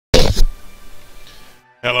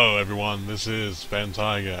Hello everyone, this is Fan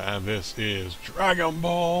Tiger, and this is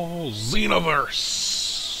Dragonball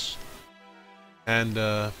Xenoverse! And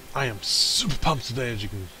I am super pumped today, as you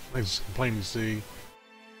can plainly see,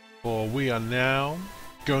 for we are now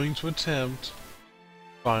going to attempt,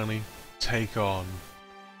 finally, take on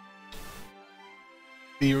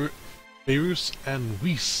Beerus and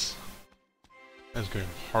Whis. That's going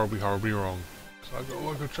horribly wrong, so I've got to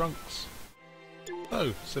work with Trunks.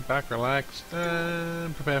 So, sit back, relax,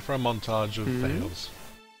 and prepare for a montage of fails.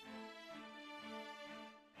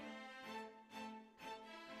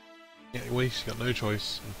 Yeah, anyway, she's got no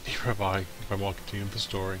choice, and neither have I, if I want to continue the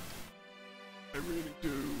story. I really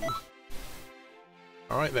do.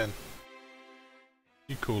 Alright then.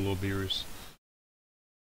 You cool, Lord Beerus.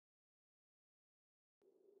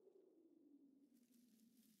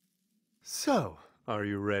 So, are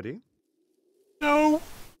you ready? No!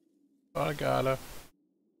 I gotta.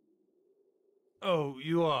 Oh,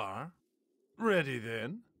 you are? Ready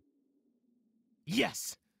then?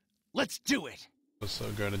 Yes! Let's do it! I'm so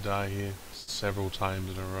going to die here several times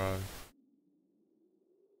in a row.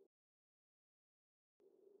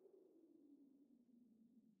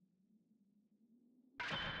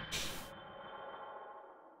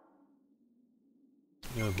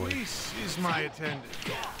 Oh boy. Whis is my attendant,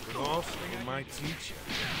 but also my teacher.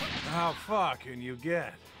 How far can you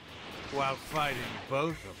get while fighting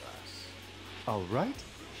both of us? All right,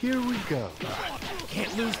 here we go.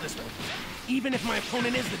 Can't lose this one. Even if my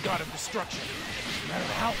opponent is the god of destruction. No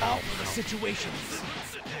matter how awful the situation is,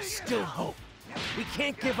 there's still hope. We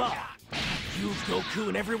can't give up. You, Goku,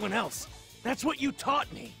 and everyone else. That's what you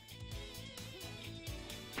taught me.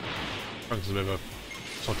 Trunks is a bit of a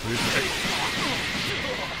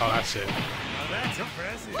oh, that's it. Now that's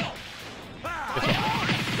impressive.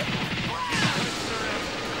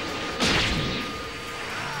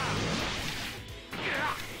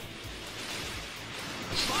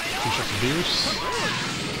 Two shots of Beerus.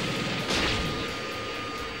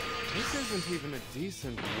 This isn't even a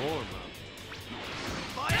decent warm-up.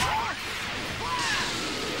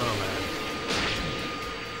 Oh man.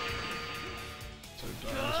 So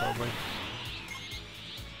dire, probably.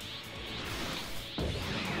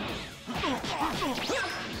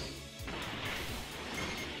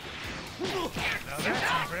 Now that's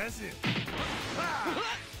impressive.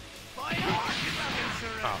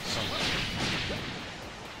 Oh, somewhere.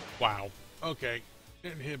 Wow. Okay.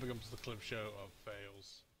 And here becomes the clip show of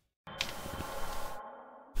fails.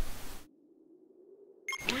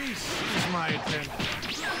 Whis is my attendant,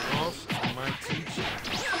 also my teacher.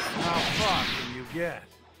 How far can you get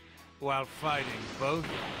while fighting both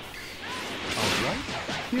of us? All right,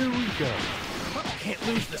 here we go. Can't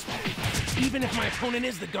lose this one. Even if my opponent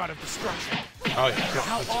is the god of destruction. Oh yeah.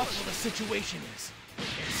 How awful the situation is,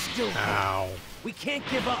 there's still hope. Ow. We can't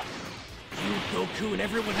give up. You, Goku, and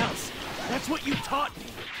everyone else. That's what you taught me.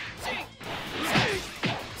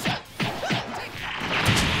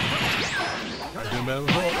 I'm doing better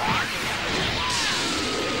before.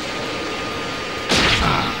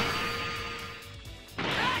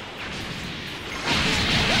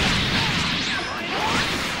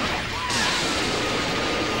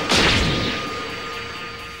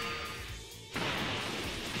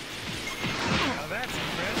 Now that's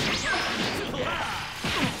impressive.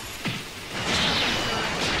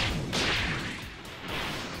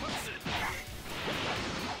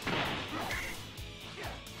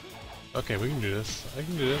 Okay, we can do this. I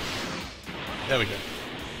can do this. There we go.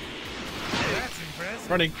 That's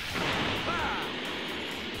impressive. Running.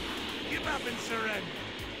 Give up and surrender.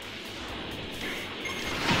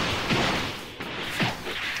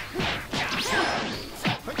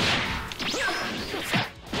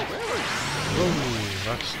 Oh,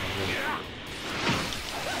 that's not good.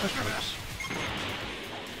 Where's Trunks?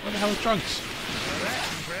 Where the hell is Trunks? Now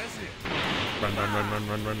that's impressive.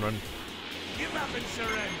 Run. Give up and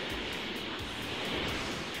surrender.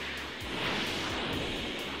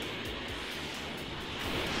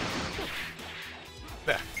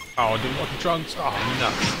 There. Oh, I didn't want the Trunks. Oh,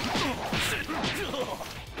 nuts.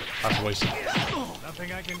 That's a waste.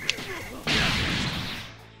 Nothing I can do.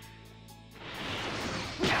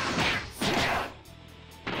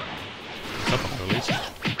 Something at least.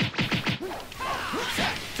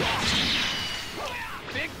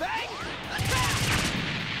 Big bang!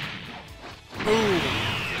 Ooh.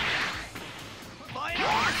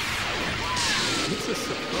 It's a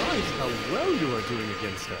surprise how well you are doing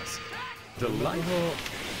against us. Delightful.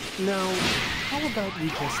 Now, how about we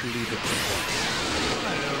just leave it at that? I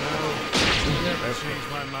don't know. I've never changed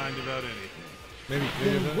my mind about anything. Maybe.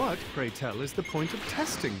 Then what, pray tell, is the point of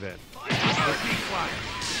testing then? Be quiet.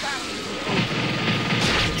 Battle isn't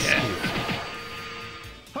over.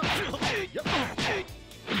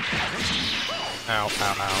 Ow,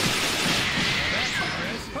 ow, ow.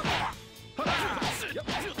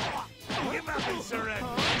 Give up and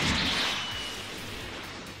surrender.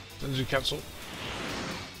 Senzu capsule.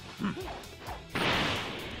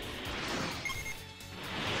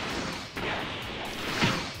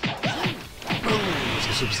 Let's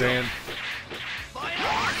get Super Saiyan.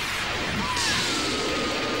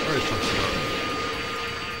 Where is Trunks going?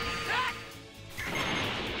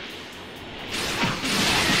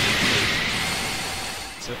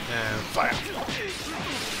 Sit and fire.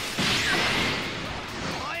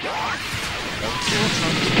 Kill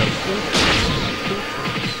Trunks.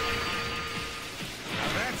 Now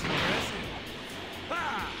that's impressive. Ha!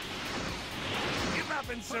 Give up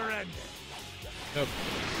and surrender. Nope.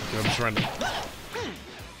 I'm surrender.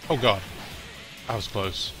 Oh god. I was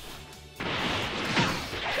close. Now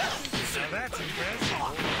that's impressive.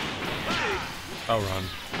 I'll run.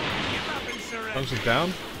 Give up and surrender. Trunks is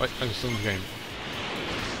down? Wait, I'm still in the game.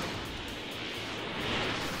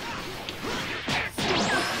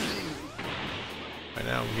 Right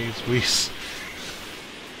now, against Whis.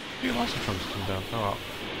 You lost the Trunks come down. Oh well.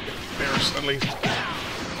 Beerus at least.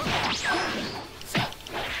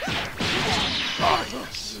 Oh,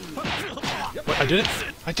 yes. Wait, I did it!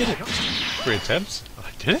 I did it! 3 attempts?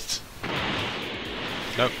 I did it?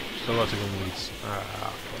 Nope, still got to go on Whis.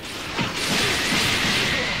 Ah.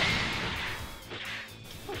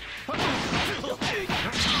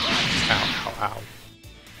 Ow, ow, ow.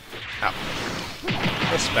 Ow.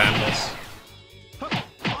 Let's spam this.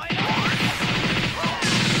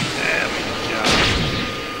 There we go.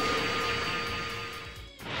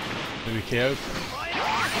 Maybe KO'd?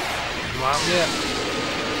 Wow, yeah.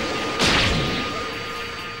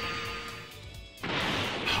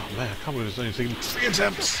 Oh man, I can't believe it's only taken 3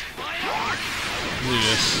 attempts. Do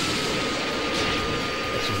this.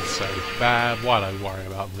 This isn't so bad. Why do I worry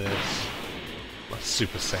about this? My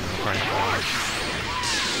Super Saiyan crank out.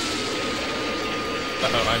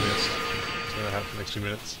 Uh-oh, I missed. What's gonna happen for the next 2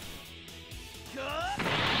 minutes?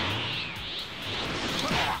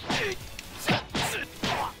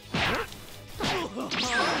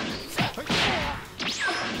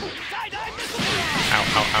 Ow,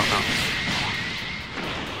 ow, ow, ow.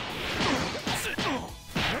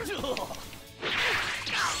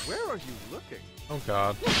 Where are you looking? Oh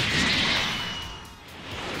god.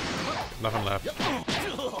 Nothing left.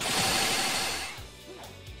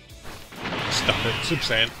 Stop it, Super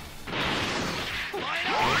Saiyan.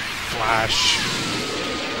 Flash.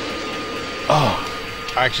 Oh,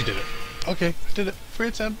 I actually did it. Okay, I did it. 3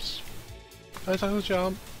 attempts. No time to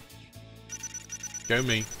jump. Go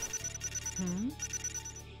me.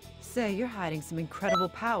 Say, you're hiding some incredible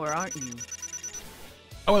power, aren't you?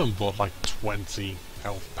 I went and bought like 20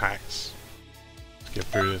 health packs to get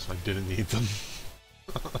through this. I didn't need them.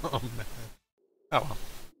 Oh man. Oh well.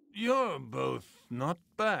 You're both not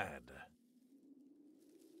bad.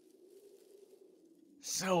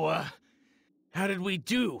 So, how did we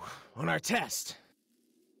do on our test?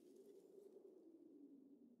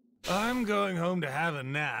 I'm going home to have a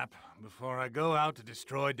nap before I go out to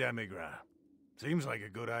destroy Demigra. Seems like a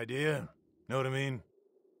good idea. Know what I mean?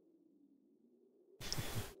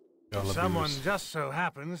 Gotta If love someone Beerus. just so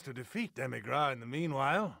happens to defeat Demigra in the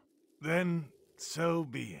meanwhile, then so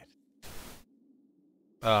be it.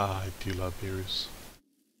 Ah, I do love Beerus.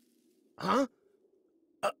 Huh?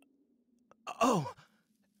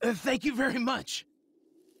 Thank you very much.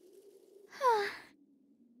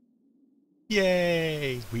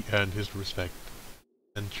 Yay! We earned his respect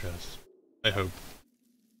and trust. I hope.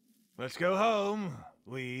 Let's go home,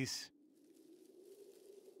 Whis.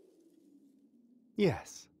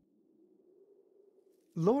 Yes.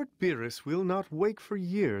 Lord Beerus will not wake for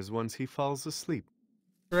years once he falls asleep.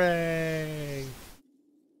 Hooray!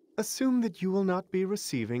 Assume that you will not be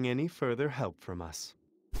receiving any further help from us.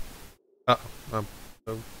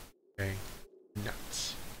 Okay.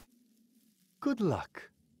 Nuts. Good luck,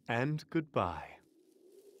 and goodbye.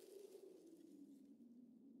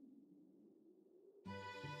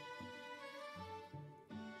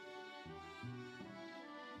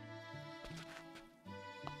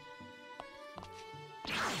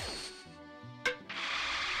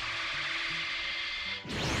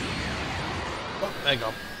 Oh, there you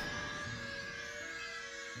go.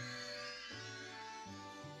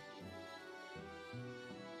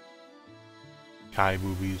 Kai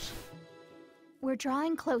boobies. We're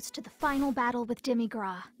drawing close to the final battle with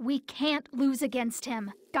Demigra. We can't lose against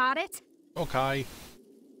him. Got it? Okay.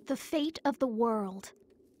 The fate of the world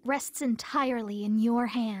rests entirely in your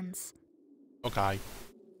hands. Okay.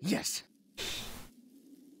 Yes.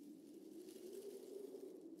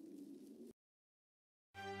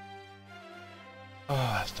 Oh,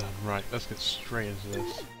 that's done. Right, let's get straight into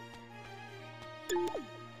this.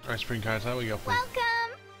 Alright, Spring Kites, how we go for? Welcome!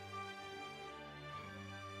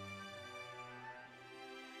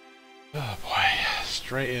 Oh boy,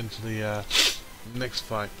 straight into the next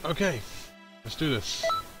fight. Okay, let's do this.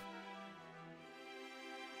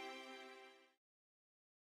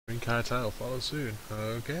 Spring Kites will follow soon.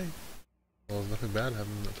 Okay. Well, there's nothing bad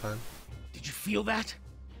happening at that time. Did you feel that?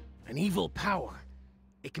 An evil power.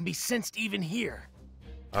 It can be sensed even here.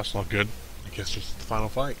 That's not good. I guess it's the final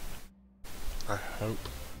fight. I hope.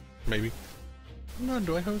 Maybe. No,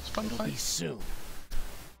 do I hope it's the final It'll be fight? soon.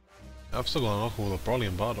 I've still got to unlock all the Broly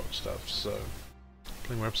and Bardock stuff, so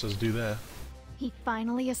plenty more episodes to do there. He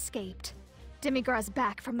finally escaped. Demigra's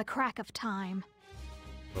back from the crack of time.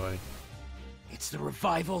 Boy. It's the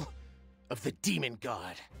revival of the demon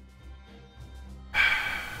god.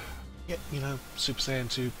 Yeah, you know, Super Saiyan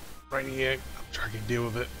 2, right here, I'm trying to deal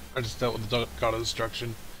with it. I just dealt with the God of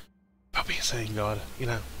Destruction. I'll be a Saiyan God, you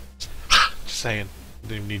know. Just saying. I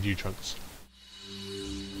didn't even need you, Trunks.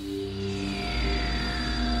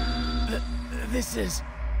 This is...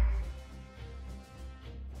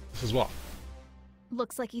 This is what?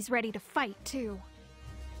 Looks like he's ready to fight, too.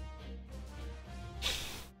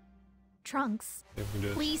 Trunks, Yeah, we can do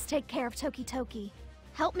this. please take care of Toki Toki.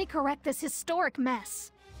 Help me correct this historic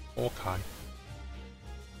mess. Okay.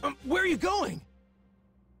 where are you going?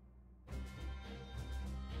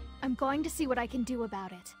 I'm going to see what I can do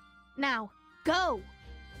about it. Now, go!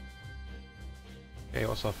 Okay,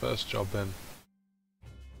 what's our first job then?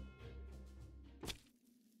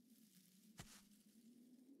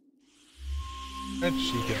 Where did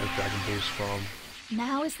she get the Dragon Balls from?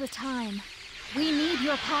 Now is the time. We need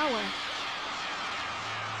your power.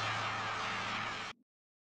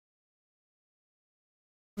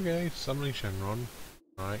 Okay, summoning Shenron.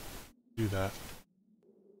 Right, do that.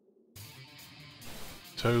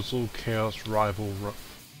 Total Chaos Rival.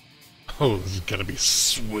 Oh, this is gonna be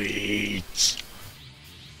sweet!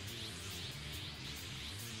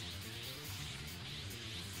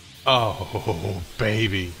 Oh,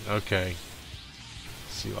 baby. Okay.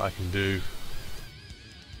 Let's see what I can do.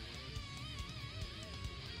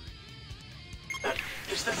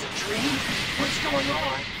 Is this a dream? What's going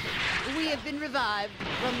on? We have been revived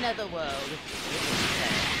from Netherworld.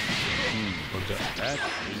 That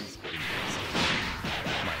is interesting.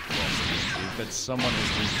 My guess is that someone has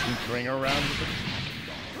been tinkering around with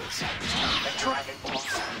The Dragonballs.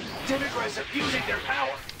 Demigra is abusing their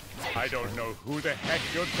power. I don't know who the heck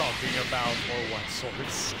you're talking about or what sort of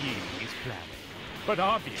scheme he's planning. But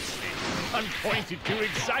obviously, I'm going to do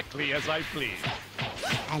exactly as I please.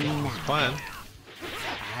 And now, Plan.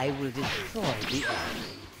 I will destroy the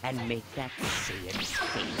earth and make that Saiyan's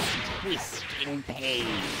face twist in pain.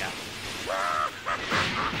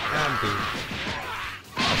 And boom.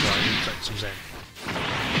 That's why I need to check some Zen.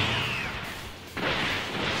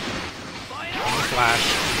 Flash.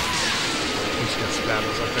 I'm just gonna spam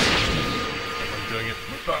this, I think. I'm doing it.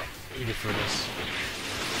 But you get through this.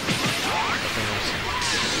 I think it's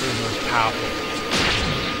one of the most powerful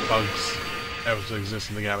bugs ever to exist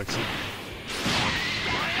in the galaxy.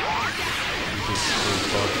 Just this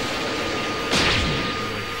bug.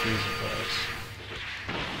 Freeze it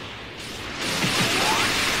first.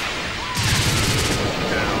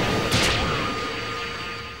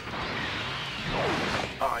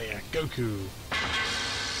 Oh yeah, Goku!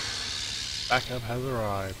 Backup has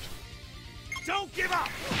arrived. Don't give up!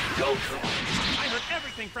 Goku! I heard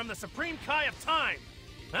everything from the Supreme Kai of Time!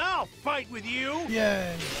 I'll fight with you!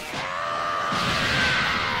 Yay!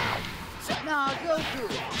 Now, Goku,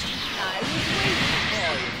 I was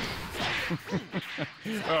waiting for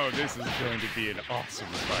you. Oh, this is going to be an awesome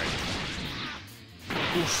fight.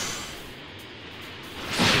 Oof.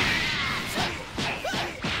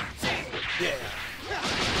 Yeah!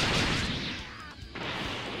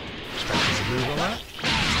 Expecting some move on that?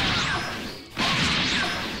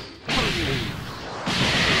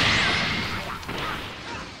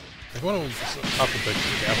 Like one of them's up a bit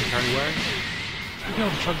to get I'm currently wearing. I'm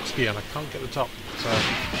going to trunk ski and I can't get the top. So,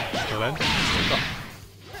 till then, the top.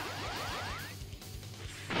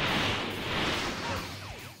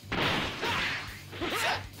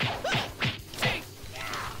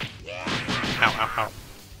 Ow, ow, ow.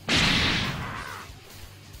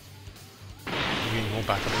 I'm getting more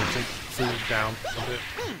back. I'm going to take food down a bit.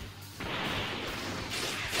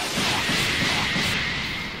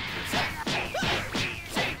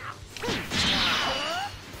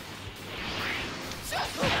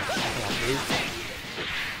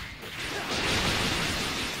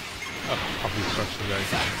 Oh, probably starts today.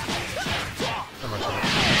 How much of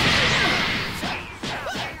it?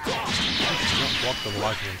 block the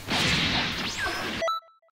life of him.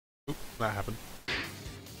 Oop, that happened.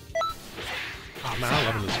 Oh man, I'm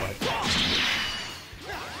loving this fight.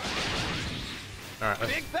 Alright,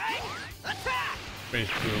 let's finish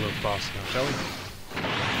through a little faster now, shall we?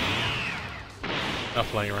 Enough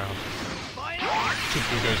playing around.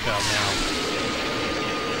 Super goes down now.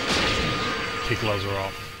 Kick gloves are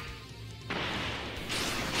off.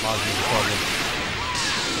 Margin's a problem.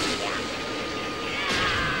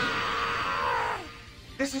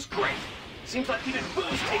 This is great. Seems like even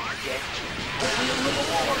Boo's taking damage. Only a little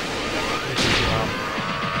more.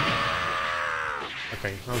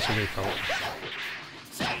 Okay, that was a good call.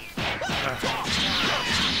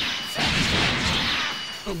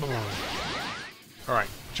 Oh boy. Alright,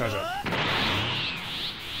 charge up.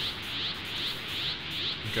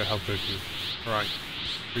 Go help Goku. Alright.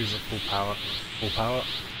 Freeze at full power. Full power.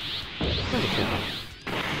 Where's the full power?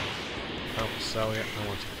 Oh, so yeah, I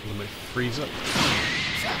want to limit Frieza.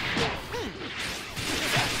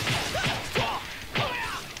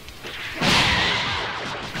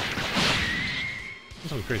 That's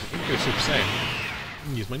something crazy. I can go Super Saiyan. I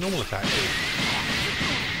can use my normal attack.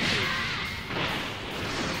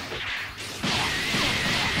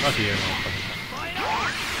 Lucky you're not.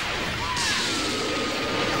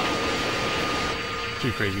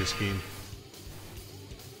 Too crazy a scheme.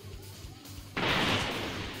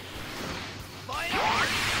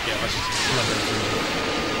 Yeah, let's just love it.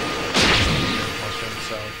 Watch them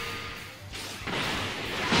sell.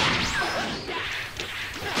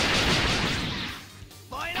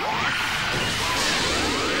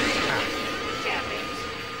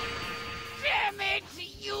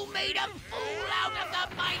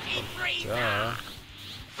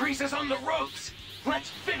 Frieza's on the ropes. Let's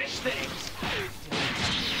finish things.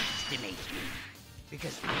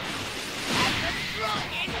 Because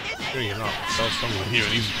Sure you're not. So strong with you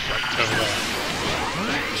and he's right over there.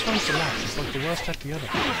 It's nice to laugh. It's like the worst act together.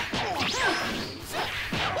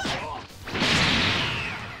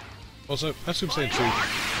 Also, as Super Saiyan 2,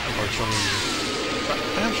 I'm quite stronger than you. But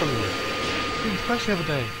I am stronger than you. You crashed the other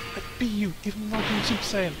day. I beat you even while being Super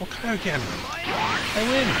Saiyan or Kaioken. I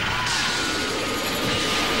win!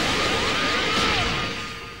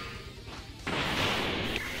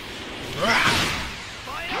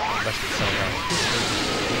 Let's get Cell down.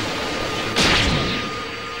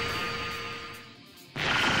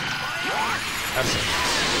 That's it.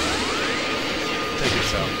 Take it,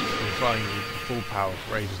 Cell. You're flying with full power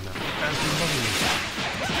for ages now. And you're loving me.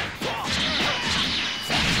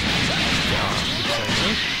 Keep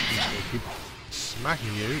saying, keep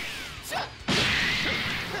smacking you.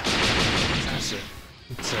 That's it.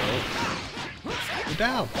 Until you're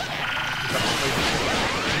down.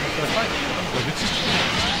 Fight.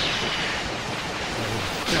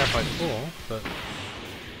 Yeah, fight 4, but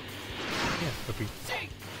yeah, that'd be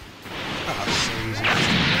that's so easy.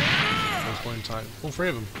 There's one time, all three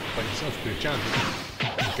of them by yourself could be a challenge.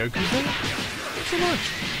 Goku's there? Not so much.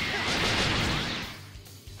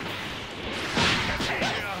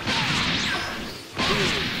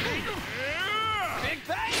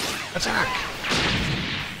 Attack!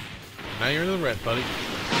 Now you're in the red, buddy.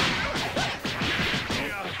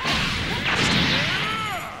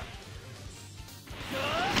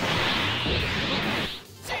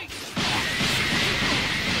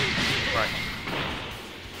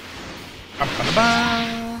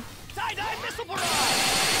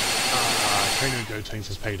 Training Gotenks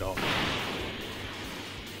has paid off. I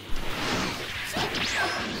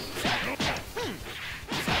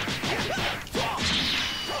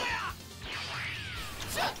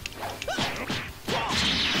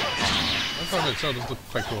find it doesn't look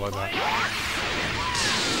quite cool like that.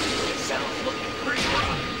 Sounds looking pretty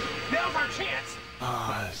rough. Now's our chance.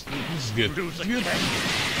 Ah, this is good. Lose again.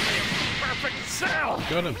 Perfect Cell.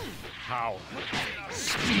 Got him. Power,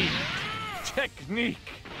 speed,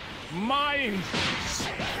 technique, mind,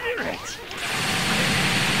 spirit.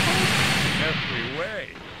 Every way,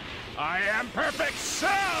 I am Perfect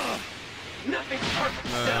Cell. Nothing's perfect,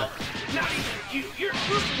 Cell. Not even you. You're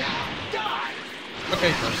loose now. Die.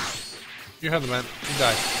 Okay, fine. You have the man. You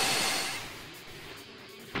die.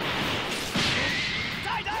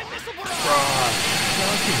 Die, missile barrage. Raj. No,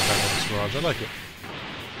 I think about this, Raj. I like it.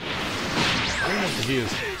 I don't know if he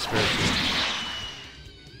is spiritual.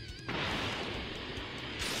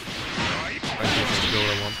 I get the build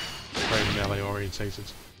I want. Very melee orientated.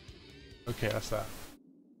 Okay, that's that.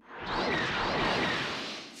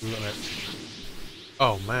 We got next.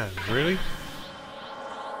 Oh man, really?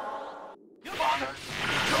 Father,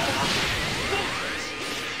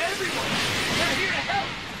 everyone, they're here to help.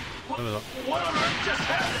 What on earth just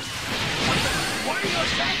happened? Why are you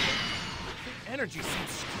attacking? energy seems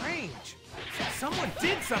strange. Someone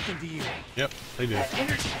did something to you. Yep, they did.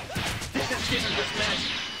 Energy. This is Xenoverse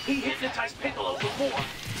magic. He hypnotized Piccolo before.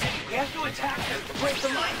 We have to attack him to break the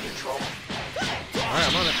mind control. Alright,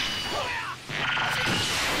 I'm on it.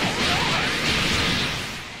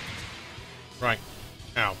 Right.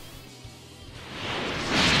 Ow.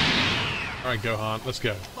 Alright, Gohan, let's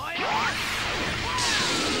go.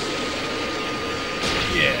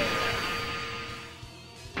 Yeah.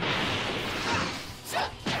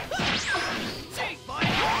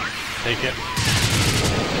 Take it.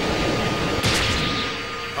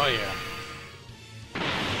 Oh yeah.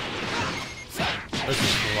 This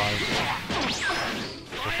is alive.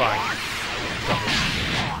 We're fine. Got this.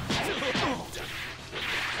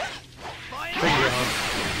 Take it on.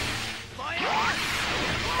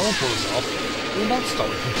 I won't pull this off. We're not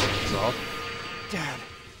stopping pulling this off. Dad,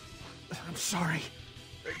 I'm sorry.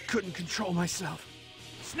 I couldn't control myself.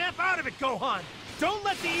 Snap out of it, Gohan! Don't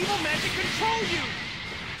let the evil magic control you!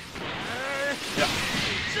 Yeah.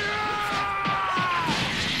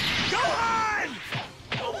 Gohan!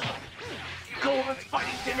 Gohan's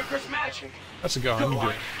fighting Demigra's magic. That's a Gohan. You do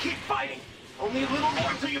it. Keep fighting. Only a little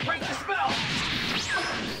more until you break the spell.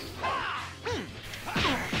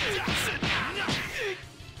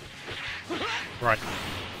 Right.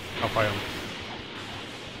 I'll fight him.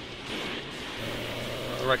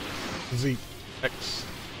 Right. Z. X.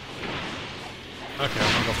 Okay,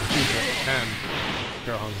 I'm gonna go for Chica and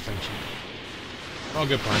Gohan's attention. Oh,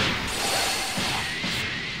 good plan.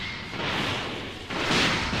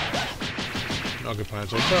 Not a good plan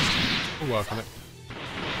at all, but we'll work on it.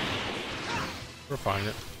 Refine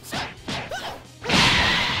it.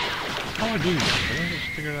 How do I do that? I don't just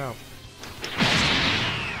figure it out.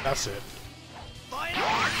 That's it.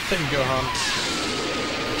 Thank you, Gohan.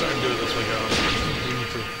 Don't do it this way, Gohan. We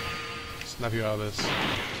need to snap you out of this.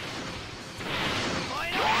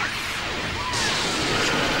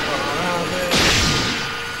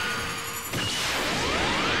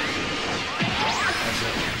 That's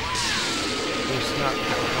it. We'll snap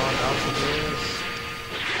Gohan out of this.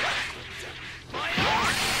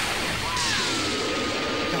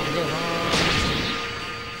 Come on, Gohan.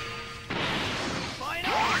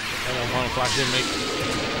 Come on, final flash in me.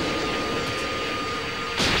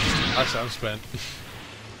 Actually, I'm spent.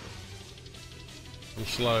 I'm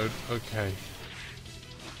slowed. Okay.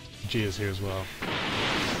 G is here as well.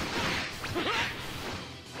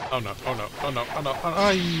 Oh no, oh no, oh no, oh no, oh no.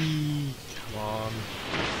 Aye. Come on.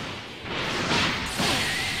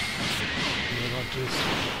 Just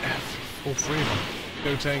F. All three of them.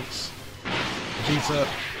 Go tanks. Vegeta.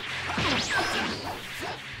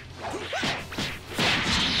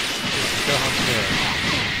 Gohan's here.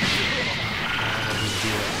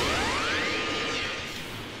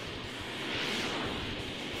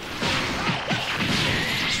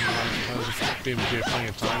 Been here plenty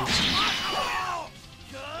of times.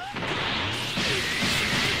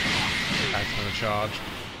 That's gonna charge.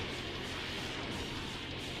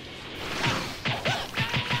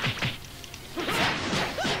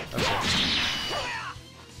 That's it.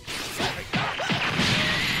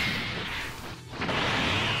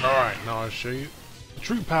 Alright, now I'll show you the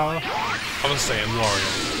true power of a Saiyan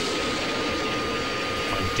warrior.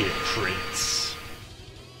 My dear prince.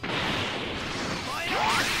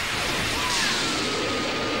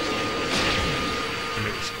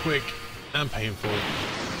 Quick and painful.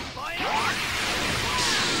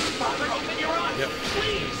 Father, open your eyes, yep.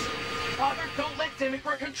 Please! Father, don't let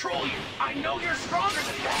Demigra control you! I know you're stronger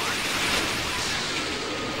than that!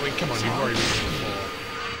 I mean, come on, you've already been here before.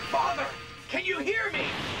 Father, can you hear me?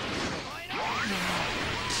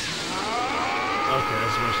 Okay,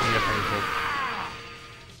 that's supposed to get painful.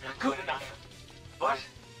 Good enough. But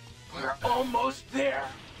we're almost there.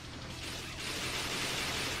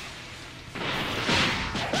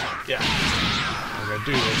 Yeah. I'm gonna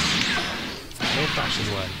do this old-fashioned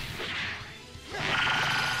way.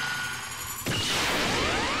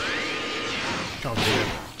 Can't do it.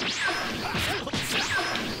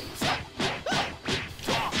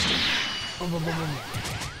 Boom, boom, boom, boom.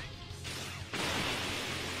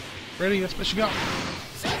 Ready? That's what you got.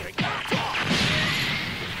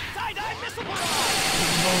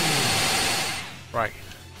 Right.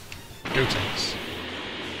 Go tanks.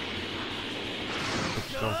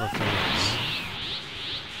 Go for Phoenix.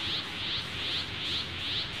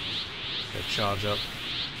 Get charge up.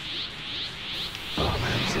 Oh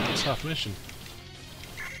man, this is a tough mission.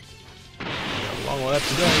 Got a long way left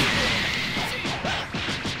to go.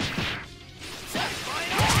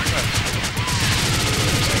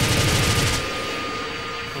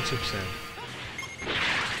 What's 2%?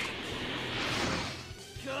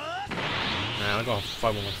 Nah, I gotta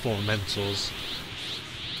fight one of my former mentors.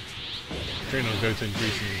 Training on Goten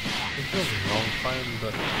recently. It feels wrong fighting,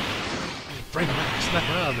 but break him out, snap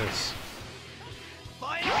him out of this.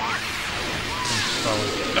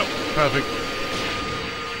 No, perfect.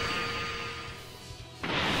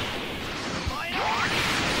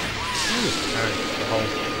 This character, the whole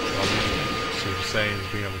Super Saiyan is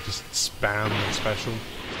being able to just spam the special.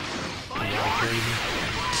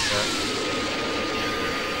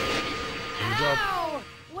 Good job. Ow!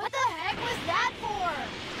 What the heck was that for?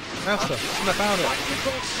 Master, snap out of it.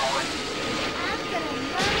 I'm gonna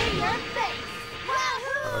murder your face.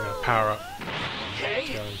 Wahoo! I'm gonna power up.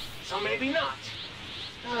 Okay, so maybe not.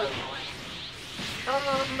 Oh boy.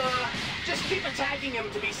 Just keep attacking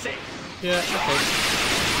him to be safe. Yeah, okay.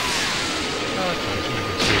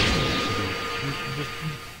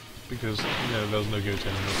 Because, you know, there was no Goten in the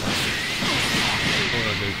time. All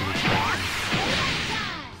I do is training.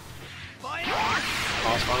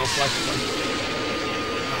 Last final flash.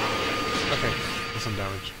 Okay, that's some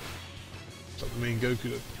damage. So me and Goku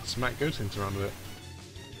to smack Goten around a bit.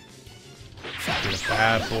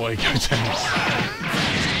 Bad boy, Goten.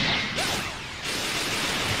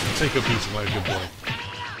 Take a piece of my good boy.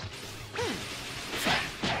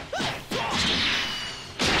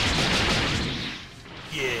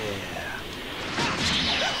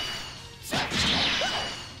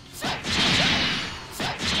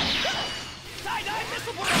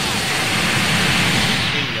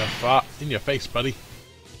 In your face, buddy.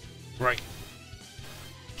 Right.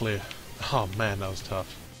 Clear. Oh man, that was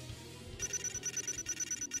tough.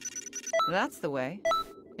 That's the way.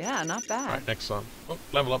 Yeah, not bad. Right, next time. Oh,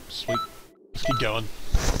 level up. Sweet. Let's keep going.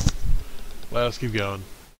 Let's keep going.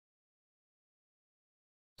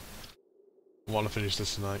 I want to finish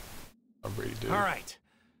this tonight. I really do. Alright.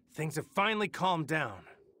 Things have finally calmed down.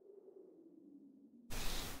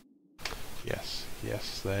 Yes.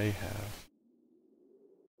 Yes, they have.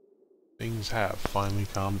 Things have finally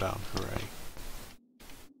calmed down. Hooray.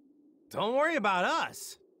 Don't worry about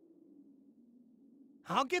us.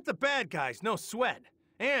 I'll get the bad guys, no sweat.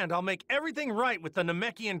 And I'll make everything right with the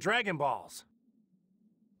Namekian Dragon Balls.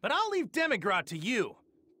 But I'll leave Demigra to you.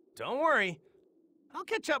 Don't worry. I'll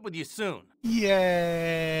catch up with you soon.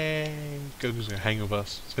 Yay! Goku's gonna hang with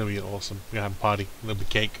us. It's gonna be awesome. We're gonna have a party. There'll be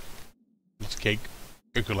cake. It's cake.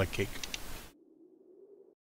 Goku like cake.